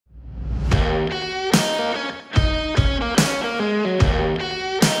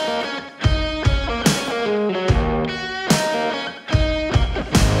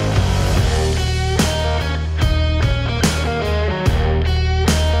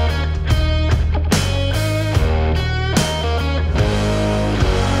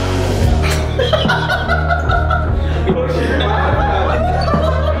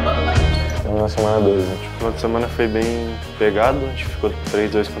de semana foi bem pegado, a gente ficou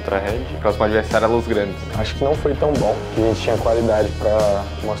 3-2 contra a Red. O próximo adversário era Luz Grandes. Acho que não foi tão bom, que a gente tinha qualidade para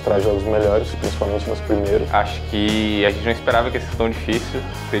mostrar jogos melhores, principalmente nos primeiros. Acho que a gente não esperava que ia ser tão difícil.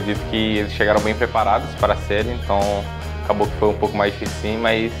 Acredito que eles chegaram bem preparados para a série, então acabou que foi um pouco mais difícil sim,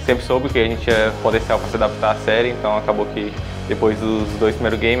 mas sempre soube que a gente tinha potencial para se adaptar à série, então acabou que depois dos 2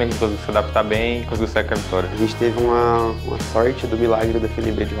 primeiros games a gente conseguiu se adaptar bem e conseguiu sair com a vitória. A gente teve uma sorte do milagre da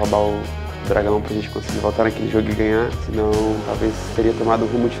FNB de roubar o dragão pra gente conseguir voltar naquele jogo e ganhar, senão talvez teria tomado um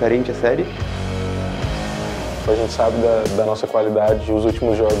rumo diferente a série. A gente sabe da nossa qualidade, os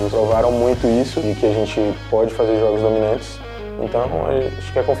últimos jogos provaram muito isso e que a gente pode fazer jogos dominantes. Então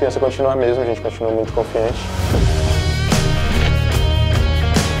acho que a confiança continua a mesma, a gente continua muito confiante.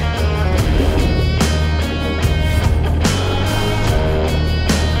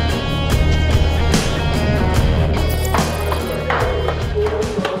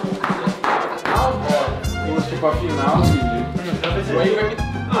 Pra final, filho.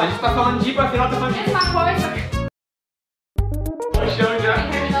 Não, a gente tá falando de ir pra final, tá falando de... Mesma coisa. O chão já.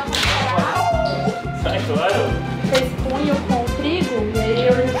 Sai fora. Fez punho com trigo e aí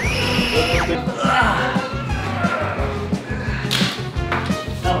eu...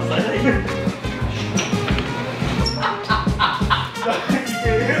 Não, sai daí.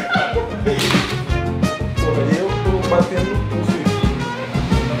 Que é isso? Porra, eu tô batendo no fio.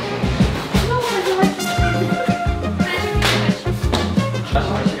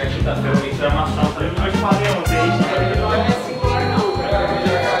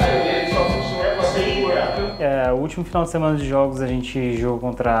 O último final de semana de jogos a gente jogou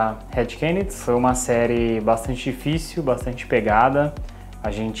contra Red Kennedy. Foi uma série bastante difícil, bastante pegada.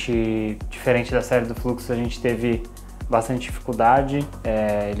 A gente, diferente da série do Fluxo, a gente teve bastante dificuldade.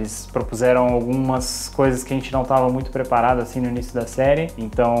 Eles propuseram algumas coisas que a gente não estava muito preparado assim no início da série.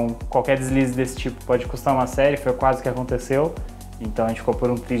 Então qualquer deslize desse tipo pode custar uma série, foi quase o que aconteceu. Então a gente ficou por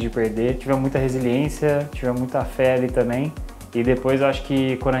um triz de perder. Tivemos muita resiliência, tivemos muita fé ali também. E depois eu acho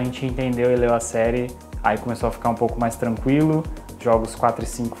que quando a gente entendeu e leu a série, aí começou a ficar um pouco mais tranquilo. Jogos 4 e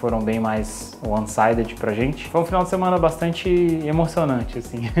 5 foram bem mais one-sided pra gente. Foi um final de semana bastante emocionante,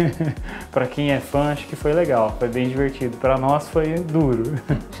 assim. Pra quem é fã, acho que foi legal, foi bem divertido. Pra nós foi duro.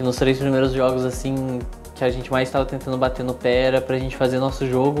 Nos 3 primeiros jogos, assim, que a gente mais estava tentando bater no pé era pra gente fazer nosso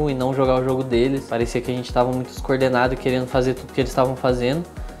jogo e não jogar o jogo deles. Parecia que a gente estava muito descoordenado, querendo fazer tudo que eles estavam fazendo.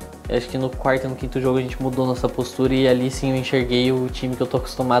 Eu acho que no 4º e no 5º jogo a gente mudou nossa postura e ali sim eu enxerguei o time que eu tô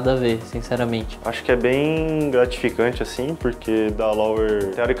acostumado a ver, sinceramente. Acho que é bem gratificante assim, porque da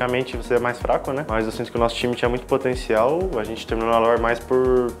lower, teoricamente você é mais fraco, né? Mas eu sinto que o nosso time tinha muito potencial, a gente terminou na lower mais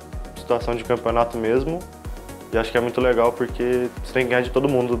por situação de campeonato mesmo. E acho que é muito legal porque você tem que ganhar de todo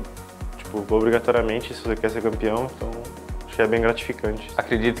mundo, tipo, obrigatoriamente, se você quer ser campeão, então acho que é bem gratificante.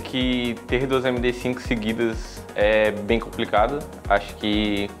 Acredito que ter 2 MD5 seguidas é bem complicado. Acho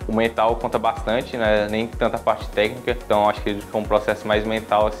que o mental conta bastante, né? Nem tanta parte técnica, então acho que foi um processo mais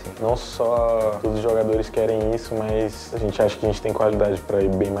mental assim. Não só todos os jogadores querem isso, mas a gente acha que a gente tem qualidade para ir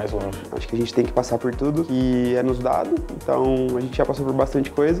bem mais longe. Acho que a gente tem que passar por tudo que é nos dado, então a gente já passou por bastante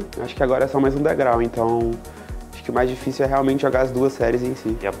coisa. Acho que agora é só mais um degrau, então acho que o mais difícil é realmente jogar as 2 séries em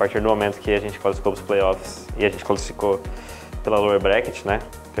si. E a partir do momento que a gente classificou para os playoffs e a gente classificou pela lower bracket, né,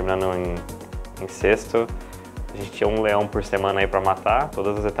 terminando em 6º, a gente tinha um leão por semana aí para matar,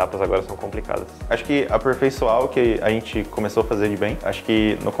 todas as etapas agora são complicadas. Acho que aperfeiçoar o que a gente começou a fazer de bem. Acho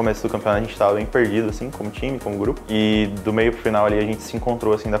que no começo do campeonato a gente estava bem perdido, assim, como time, como grupo. E do meio pro final ali a gente se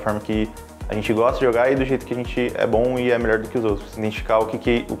encontrou, assim, da forma que a gente gosta de jogar e do jeito que a gente é bom e é melhor do que os outros. Identificar o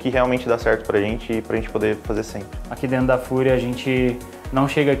que realmente dá certo pra gente e pra gente poder fazer sempre. Aqui dentro da Fúria a gente não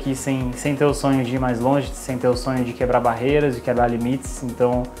chega aqui sem ter o sonho de ir mais longe, sem ter o sonho de quebrar barreiras, de quebrar limites.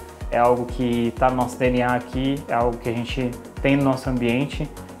 Então é algo que está no nosso DNA aqui, é algo que a gente tem no nosso ambiente.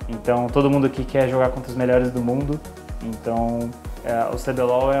 Então todo mundo aqui quer jogar contra os melhores do mundo. Então o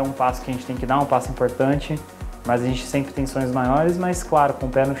CBLOL é um passo que a gente tem que dar, um passo importante. Mas a gente sempre tem sonhos maiores, mas claro, com o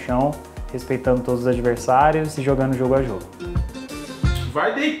pé no chão, respeitando todos os adversários e jogando jogo a jogo.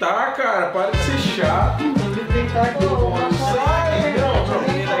 Vai deitar, cara, para de ser chato. Vai deitar aqui. Sai, não.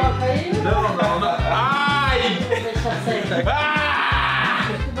 Ai!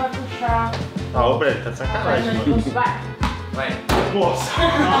 Vai puxar. Ah, ô Brady, tá de sacanagem. Vai. Nossa!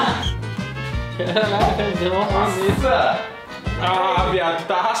 Caraca, deu uma Nossa! Ah, viado,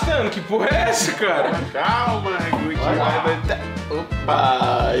 tá arrastando, que porra é essa, cara? Calma, Gucci, vai.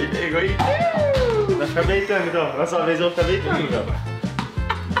 Opa! E pegou aí. Vai ficar deitando então. Próxima vez eu vou ficar deitando, velho.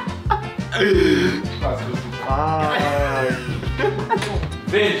 Ai.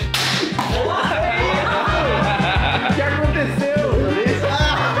 Veja! O que aconteceu?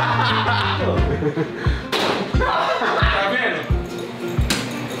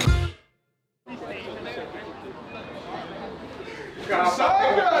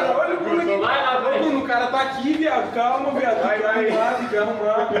 calma, viado. Vai, tem que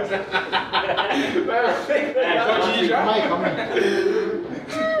arrumar. Pode ir já? Vai, calma aí.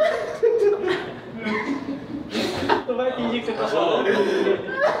 Tu vai fingir que você tá falando.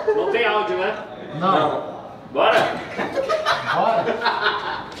 Não tem áudio, né? Não. Bora? Bora.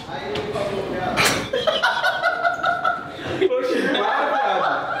 Poxa, para,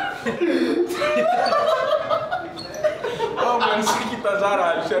 viado. Ô, mano, isso aqui tá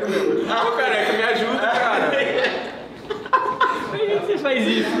zaralho, sério mesmo. Ô, careca, me ajuda, cara. Por que você faz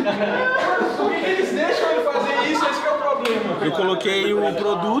isso? Por que eles deixam eu fazer isso? Esse que é o problema. Eu coloquei o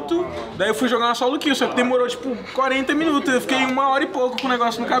produto, daí eu fui jogar uma solo kill, só que demorou tipo 40 minutos. Eu fiquei 1 hora e pouco com o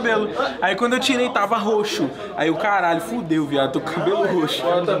negócio no cabelo. Aí quando eu tirei, tava roxo. Aí o caralho, fudeu, viado, tô com o cabelo roxo.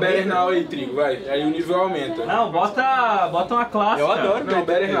 Bota Better Now aí, Trigo, vai. Aí o nível aumenta. Não, bota uma clássica. Eu adoro, não,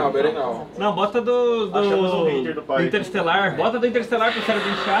 Better Now, Better Now. Não, bota do Interestelar. Bota do Interestelar pro cérebro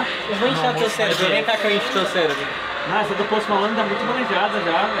inchar. Eu vou inchar teu cérebro, vem cá que eu encho teu cérebro. Não, essa do Post Malone tá muito manejada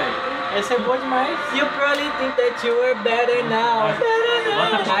já, velho. Essa é boa demais. You probably think that you were better now.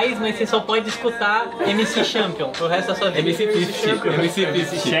 Bota mais, mas você só pode escutar MC Champion pro resto da sua vida. MC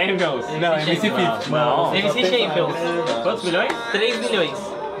Champions? Não, MC 50. Não. MC Champions. Quantos milhões? 3 milhões.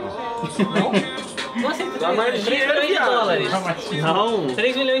 Não? Nossa, Dá mais 3 dinheiro, milhões de viado. dólares. Não.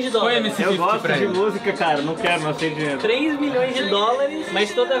 3 milhões de dólares. Eu gosto de música, cara. Não quero, não sei dinheiro. 3 milhões de dólares,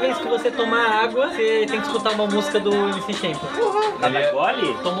 mas toda vez que você tomar água, você tem que escutar uma música do MC Champion. Cada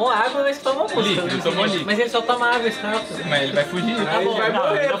gole? Tomou água, vai escutar uma música. Ele tomou líquido. Mas ele só toma água, esse rápido. Mas ele vai fugir. Tá bom. Vai Não,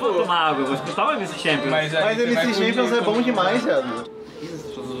 morrer, eu não vou tomar água, eu vou escutar o MC Champions. Mas MC Champions é bom demais, viado.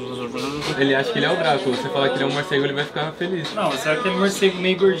 Ele acha que ele é o Drácula. Você falar que ele é um morcego, ele vai ficar feliz. Não, você é aquele morcego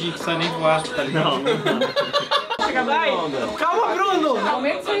meio gordinho que só nem voar, tá ligado? Não. Vai! Calma, Bruno!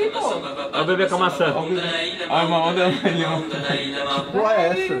 Aumenta isso aí, pô. Olha o bebê com a maçã. Ah, uma onda ali. Qual é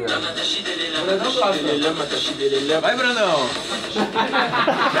essa, velho? Vai, Brunão!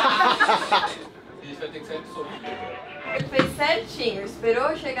 Ele fez certinho,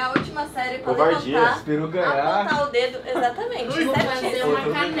 esperou chegar a última série pra Covardia. levantar, Esperou ganhar. apontar o dedo, exatamente, Fazer certinho.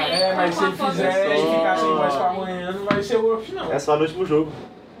 uma caneta. É, mas se ele com a foto fizer do e time. ficar sem voz pra amanhã, não vai ser o off, não. É só no último jogo.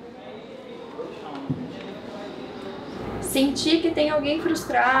 Sentir que tem alguém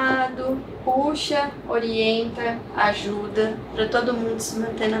frustrado, puxa, orienta, ajuda, pra todo mundo se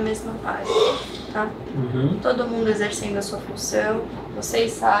manter na mesma página, tá? Todo mundo exercendo a sua função,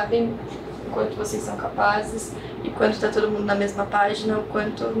 vocês sabem o quanto vocês são capazes e quanto tá todo mundo na mesma página, o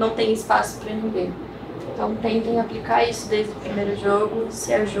quanto não tem espaço pra ninguém. Então tentem aplicar isso desde o primeiro jogo,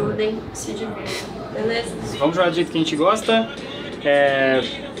 se ajudem, se divirtam, beleza? Vamos jogar do jeito que a gente gosta.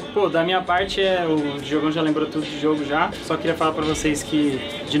 Pô, da minha parte, o Diogão já lembrou tudo de jogo já. Só queria falar pra vocês que,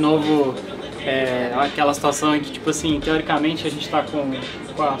 de novo, aquela situação em que, tipo assim, teoricamente a gente tá com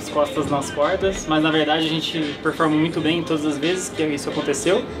as costas nas cordas, mas na verdade a gente performa muito bem todas as vezes que isso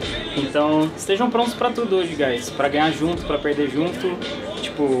aconteceu. Então, estejam prontos pra tudo hoje, guys. Pra ganhar junto, pra perder junto,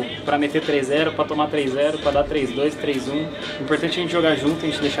 tipo, pra meter 3-0, pra tomar 3-0, pra dar 3-2, 3-1. O importante é a gente jogar junto, a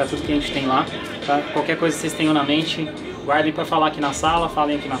gente deixar tudo que a gente tem lá, tá? Qualquer coisa que vocês tenham na mente, guardem pra falar aqui na sala,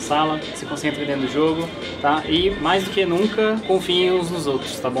 falem aqui na sala, se concentrem dentro do jogo, tá? E mais do que nunca, confiem uns nos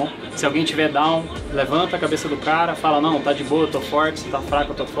outros, tá bom? Se alguém tiver down, levanta a cabeça do cara, fala, não, tá de boa, eu tô forte, se tá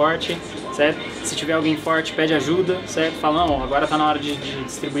fraco, eu tô forte, certo? Se tiver alguém forte, pede ajuda, certo? Fala, não, agora tá na hora de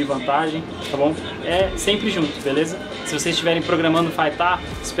distribuir vantagem, tá bom? É sempre junto, beleza? Se vocês estiverem programando fightar,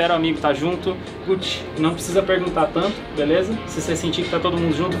 espera o amigo tá junto, Gucci, não precisa perguntar tanto, beleza? Se você sentir que tá todo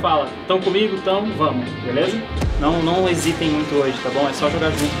mundo junto, fala, tão comigo, tão, vamos, beleza? Não hesitem muito hoje, tá bom? É só jogar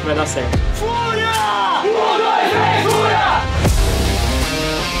junto que vai dar certo. Fúria! 1, 2, 3, fúria!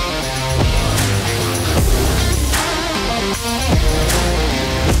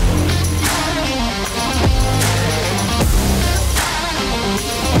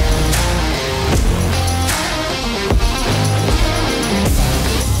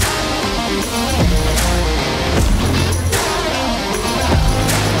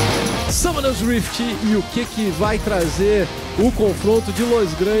 Summoners Rift e o que vai trazer o confronto de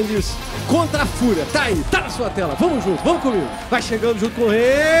Los Grandes contra a Fúria. Tá aí, tá na sua tela, vamos junto, vamos comigo. Vai chegando junto com o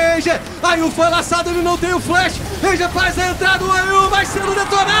Reis. Ayu foi laçado, ele não tem o flash. Reis faz a entrada, o Ayu vai sendo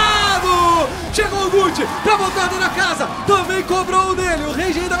detonado. Chegou o Gucci pra voltar na casa, também cobrou o dele. O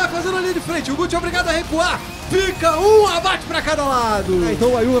Reis ainda vai fazendo a linha de frente, o Gucci é obrigado a recuar. Fica um abate pra cada lado.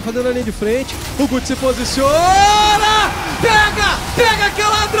 Então o Ayu vai fazendo a linha de frente, o Gucci se posiciona. Pega que é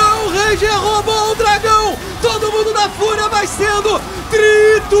ladrão, o Reis roubou o dragão. Todo mundo da Fúria vai sendo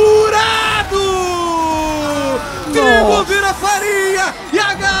triturado. Trigo vira farinha e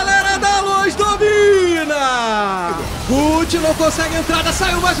a galera da Luz domina. Gucci não consegue a entrada,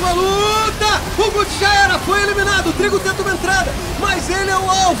 saiu mais uma luta. O Gucci já era, foi eliminado. O Trigo tenta uma entrada, mas ele é o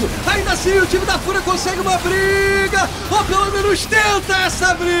alvo. Ainda assim o time da Fúria consegue uma briga, ou pelo menos tenta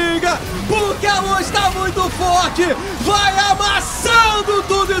essa briga, porque a luz está muito forte. Vai amassando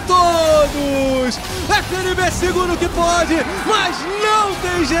tudo e todos. FNB segura o que pode, mas não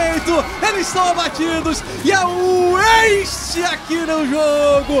tem jeito. Eles são abatidos e é o Ace aqui no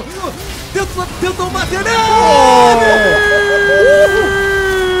jogo. Tentam bater nele!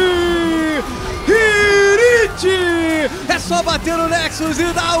 Hirit! É só bater no Nexus e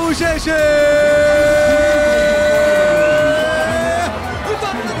dar o GG!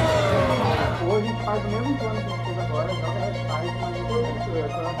 Hoje a gente faz o mesmo plano que a gente fez agora, joga Red Fire,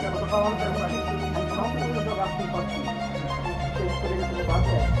 mas eu tô falando pra você, a gente não precisa jogar com o que a gente poderia ter levado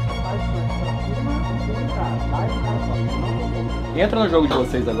faz pra cima, vai ficar só. Entra no jogo de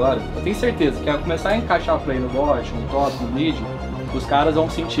vocês agora, eu tenho certeza que ao começar a encaixar play no bot, no top, no mid, os caras vão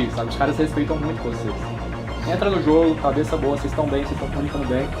sentir, sabe? Os caras respeitam muito vocês. Entra no jogo, cabeça boa, vocês estão bem, vocês estão comunicando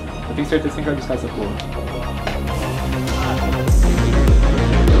bem. Eu tenho certeza que a gente vai buscar essa porra.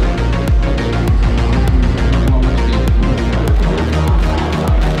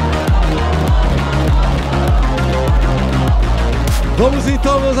 Vamos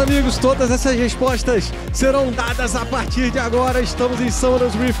então, meus amigos, todas essas respostas serão dadas a partir de agora. Estamos em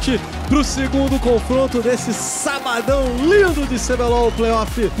Summoners Rift para o segundo confronto desse sabadão lindo de CBLOL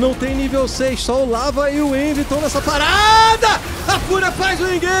Playoff. Não tem nível 6, só o Lava e o Envy estão nessa parada. A Fúria faz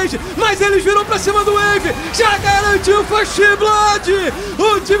o engage, mas eles viram pra cima do Envy. Já garantiu o First Blood.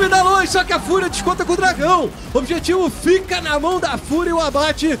 O time da Luz, só que a Fúria desconta com o Dragão. O objetivo fica na mão da Fúria e o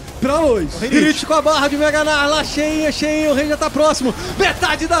abate pra Luz. Hirit com a barra de Meganar lá cheinha, o Reis já tá próximo.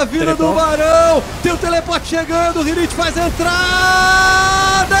 Metade da vida do Barão. Tem o teleporte chegando, o Hirit faz a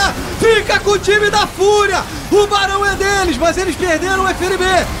entrada. Fica com o time da Fúria. O Barão é deles, mas eles perderam o FNB.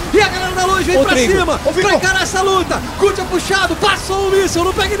 E a galera da Luz vem pra cima pra encarar essa luta. Gucci é puxado, passou o míssil,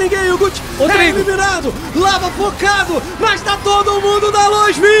 não pega ninguém. O Gucci é eliminado. Lava focado, mas tá todo mundo da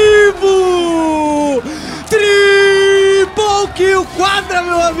Luz vivo. Triple kill, quadra,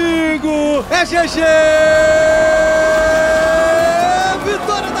 meu amigo. É GG.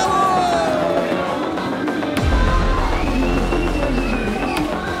 Vitória da Luz.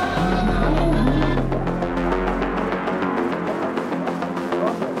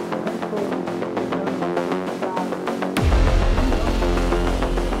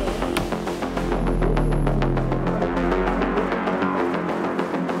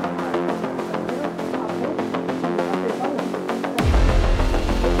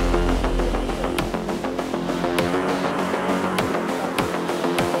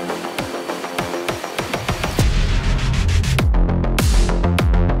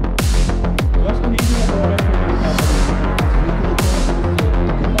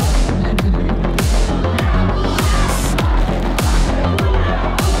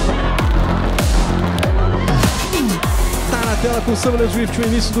 Com o Summoners Rift, o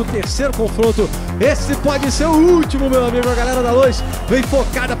início do terceiro confronto. Esse pode ser o último, meu amigo. A galera da Luz vem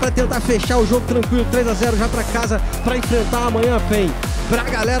focada para tentar fechar o jogo tranquilo, 3-0 já para casa, para enfrentar amanhã a PEN. Pra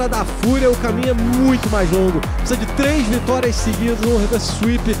galera da Fúria, o caminho é muito mais longo. Precisa de 3 vitórias seguidas no reverse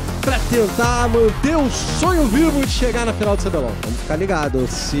sweep pra tentar manter o sonho vivo de chegar na final do CBLOL. Vamos ficar ligado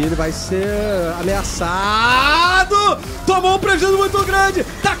se ele vai ser ameaçado. Tomou um prejuízo muito grande.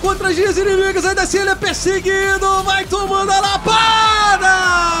 Tá contra as linhas inimigas, ainda assim ele é perseguido. Vai tomando a lapada.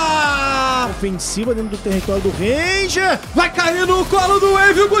 Ofensiva dentro do território do Ranger. Vai cair no colo do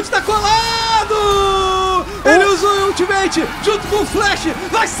Wave, o Gucci tá colado. Ele usou o ultimate junto com o Flash.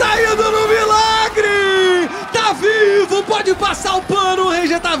 Vai saindo no milagre. Tá vivo, pode passar o pano, o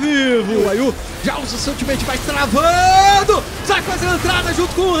Ranger tá vivo. O Ayu já usa o seu ultimate, vai travando. Sai fazendo entrada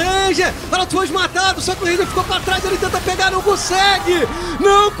junto com o Ranger. Ela foi matado, só que o Ranger ficou pra trás. Ele tenta pegar, não consegue.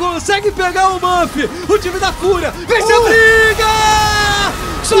 Não consegue pegar o Muff. O time da Fúria vence a briga.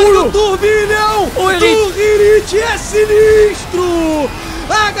 Só que o turbilhão do Hirit é sinistro.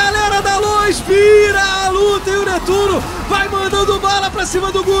 A galera da Luz vira a luta e o Netuno vai mandando bala pra cima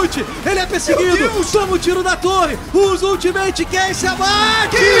do Gucci. Ele é perseguido, toma o tiro da torre, usa o ultimate, quer esse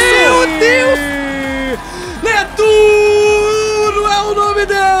abate. Meu Deus! Netuno é o nome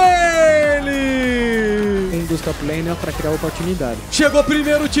dele! Dos top laner pra criar oportunidade. Chegou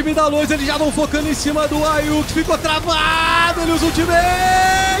primeiro o time da Luz, eles já vão focando em cima do Ayu, que ficou travado, ele usa o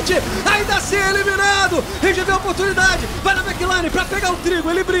ultimate, ainda assim é eliminado. Ranger vê a oportunidade, vai na backline pra pegar o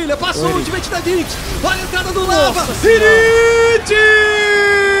Trigo, ele brilha, passou o ultimate da Jinx, olha a entrada do Lava, Hirit!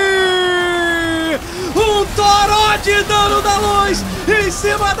 O Um toró de dano da luz em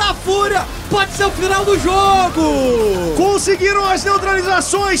cima da Fúria. Pode ser o final do jogo. Conseguiram as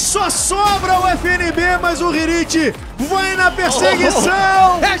neutralizações, só sobra o FNB, mas o Hirit vai na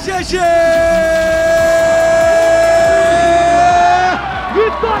perseguição. É GG!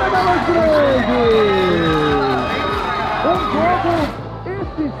 Vitória da Los Grandes! Um jogo,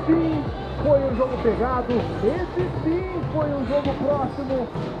 esse sim foi um jogo pegado, esse sim foi um jogo próximo,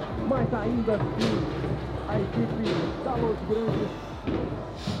 mas ainda assim a equipe da Los Grandes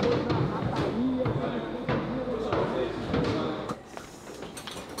foi na rataria.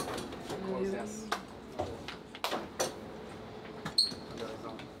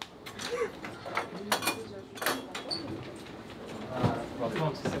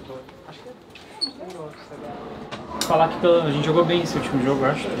 Falar que a gente jogou bem esse último jogo,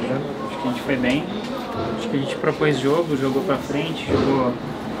 acho, tá ligado? Acho que a gente foi bem. Acho que a gente propôs jogo, jogou pra frente, jogou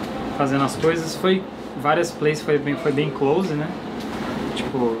fazendo as coisas. Foi várias plays, foi bem close, né?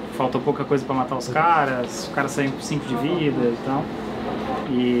 Tipo, faltou pouca coisa pra matar os caras saíram com 5 de vida e tal.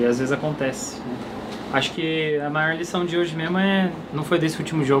 E às vezes acontece, né? Acho que a maior lição de hoje mesmo não foi desse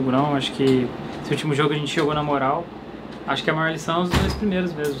último jogo, não. Acho que esse último jogo a gente jogou na moral. Acho que a maior lição é os 2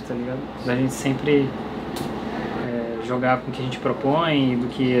 primeiros mesmo, tá ligado? Da gente sempre jogar com o que a gente propõe, do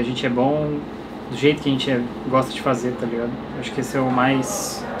que a gente é bom, do jeito que a gente gosta de fazer, tá ligado? Acho que esse é o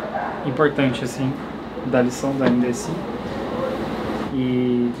mais importante, assim, da lição da MDC.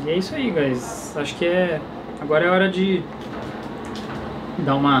 E é isso aí, guys. Acho que agora é hora de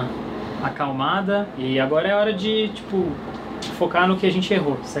dar uma acalmada e agora é hora de, tipo, focar no que a gente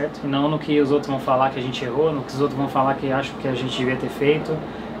errou, certo? E não no que os outros vão falar que a gente errou, no que os outros vão falar que acham que a gente devia ter feito.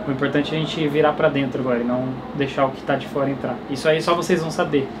 O importante é a gente virar pra dentro agora e não deixar o que tá de fora entrar. Isso aí só vocês vão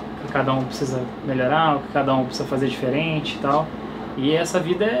saber, o que cada um precisa melhorar, o que cada um precisa fazer diferente e tal. E essa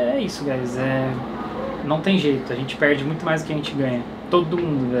vida é isso, guys, não tem jeito, a gente perde muito mais do que a gente ganha. Todo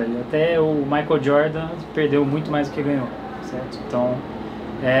mundo, velho, até o Michael Jordan perdeu muito mais do que ganhou, certo? Então,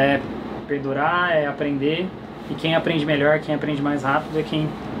 é perdurar, é aprender, e quem aprende melhor, quem aprende mais rápido é quem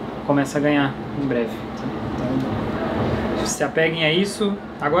começa a ganhar em breve. Então, se apeguem a isso.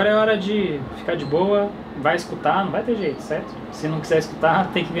 Agora é hora de ficar de boa, vai escutar, não vai ter jeito, certo? Se não quiser escutar,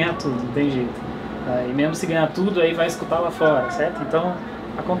 tem que ganhar tudo, não tem jeito. E mesmo se ganhar tudo, aí vai escutar lá fora, certo? Então,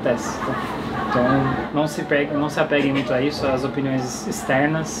 acontece. Então, não se apeguem muito a isso, às opiniões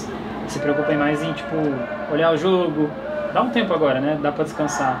externas. Se preocupem mais em, tipo, olhar o jogo. Dá um tempo agora, né? Dá pra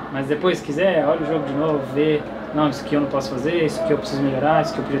descansar. Mas depois, se quiser, olha o jogo de novo, vê. Não, isso aqui eu não posso fazer, isso aqui eu preciso melhorar,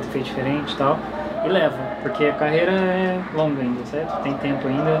 isso aqui eu podia ter feito diferente e tal. E leva, porque a carreira é longa ainda, certo? Tem tempo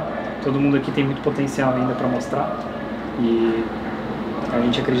ainda, todo mundo aqui tem muito potencial ainda pra mostrar. E a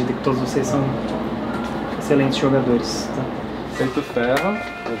gente acredita que todos vocês são excelentes jogadores, tá? Feito ferro,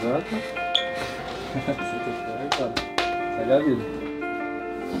 exato. Feito ferro, cara. Segue a vida.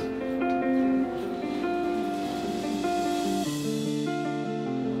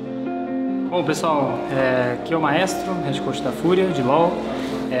 Bom, pessoal, aqui é o Maestro, head coach da Fúria, de LoL.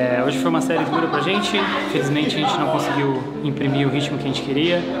 Hoje foi uma série dura pra gente, infelizmente a gente não conseguiu imprimir o ritmo que a gente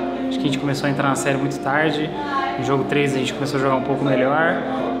queria. Acho que a gente começou a entrar na série muito tarde. No jogo 3 a gente começou a jogar um pouco melhor,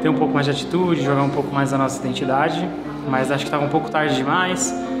 ter um pouco mais de atitude, jogar um pouco mais a nossa identidade. Mas acho que estava um pouco tarde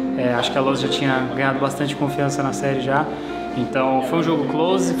demais. Acho que a Loz já tinha ganhado bastante confiança na série já. Então foi um jogo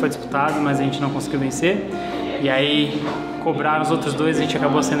close, foi disputado, mas a gente não conseguiu vencer. E aí cobraram os outros 2, a gente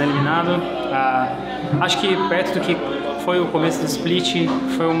acabou sendo eliminado. Acho que perto do que foi o começo do split,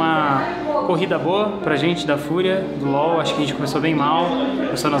 foi uma corrida boa pra gente da Fúria, do LoL. Acho que a gente começou bem mal,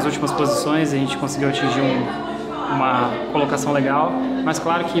 começou nas últimas posições, a gente conseguiu atingir uma colocação legal, mas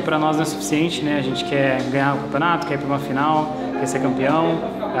claro que pra nós não é suficiente, né? A gente quer ganhar o campeonato, quer ir pra uma final, quer ser campeão,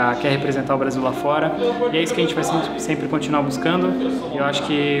 quer representar o Brasil lá fora, e é isso que a gente vai sempre continuar buscando. E eu acho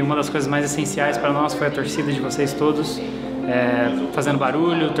que uma das coisas mais essenciais para nós foi a torcida de vocês todos, fazendo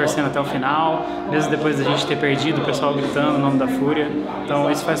barulho, torcendo até o final, mesmo depois da gente ter perdido, o pessoal gritando o nome da Fúria. Então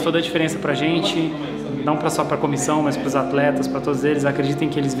isso faz toda a diferença pra gente, não só pra comissão, mas pros atletas, pra todos eles. Acreditem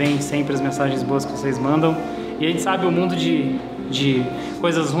que eles veem sempre as mensagens boas que vocês mandam. E a gente sabe o mundo de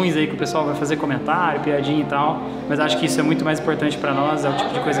coisas ruins aí que o pessoal vai fazer comentário, piadinha e tal, mas acho que isso é muito mais importante para nós, é o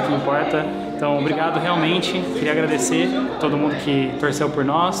tipo de coisa que importa. Então, obrigado realmente, queria agradecer a todo mundo que torceu por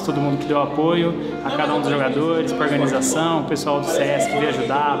nós, todo mundo que deu apoio, a cada um dos jogadores, para a organização, o pessoal do CS que veio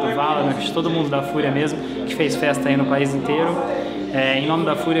ajudar, do Valorant, todo mundo da Fúria mesmo, que fez festa aí no país inteiro. Em nome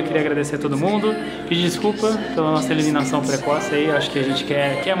da Fúria, queria agradecer a todo mundo, pedir desculpa pela nossa eliminação precoce aí, acho que a gente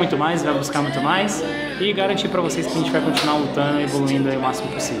quer muito mais, vai buscar muito mais, e garantir para vocês que a gente vai continuar lutando e evoluindo aí o máximo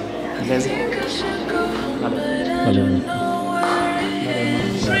possível, beleza? Valeu. Valeu.